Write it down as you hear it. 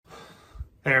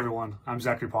Hey everyone, I'm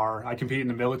Zachary Parr. I compete in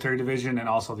the military division and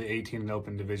also the 18 and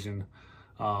open division.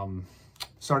 Um,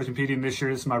 Started competing this year.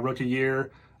 This is my rookie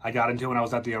year. I got into it when I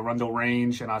was at the Arundel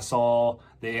range and I saw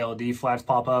the ALD flats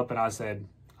pop up and I said,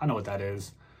 I know what that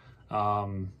is. So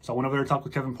I went over there to talk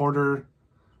with Kevin Porter.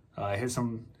 Hit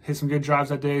some good drives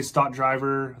that day. Stock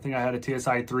driver. I think I had a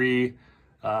TSI 3.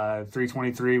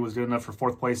 323 was good enough for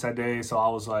fourth place that day. So I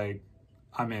was like,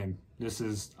 I'm in.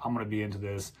 I'm going to be into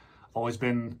this. I've always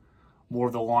been more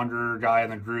of the longer guy in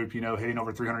the group, hitting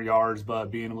over 300 yards,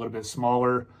 but being a little bit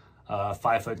smaller,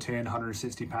 5'10",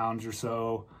 160 pounds or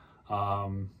so.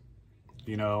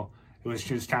 It was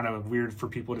just kind of weird for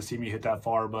people to see me hit that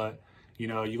far, but, you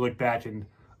look back in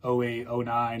 08,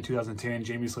 09, 2010,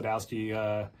 Jamie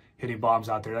Sladowski hitting bombs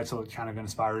out there. That's what kind of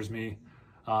inspires me.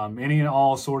 Any and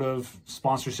all sort of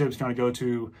sponsorships going to go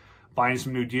to buying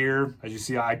some new gear. As you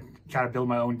see, I kind of build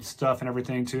my own stuff and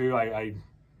everything too. I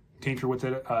tinker with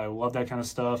it. I love that kind of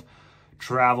stuff.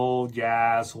 Travel,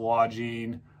 gas,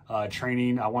 lodging,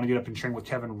 training. I want to get up and train with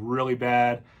Kevin really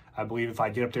bad. I believe if I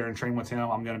get up there and train with him,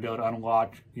 I'm going to be able to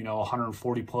unlock,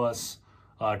 140 plus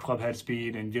club head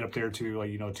speed and get up there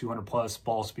to 200 plus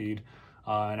ball speed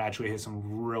and actually hit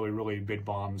some really, really big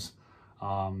bombs.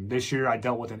 This year I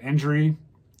dealt with an injury.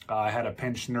 I had a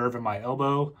pinched nerve in my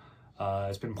elbow.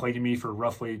 It's been plaguing me for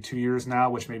roughly 2 years now,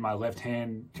 which made my left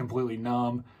hand completely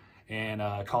numb and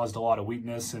caused a lot of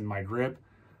weakness in my grip.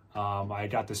 I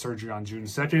got the surgery on June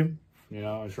 2nd.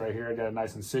 It's right here. I got a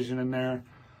nice incision in there.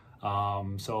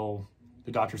 So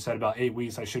the doctor said about 8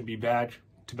 weeks I should be back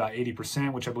to about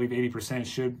 80%, which I believe 80%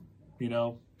 should,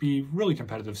 be really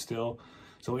competitive still.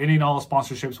 So any and all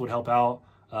sponsorships would help out.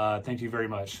 Thank you very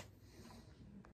much.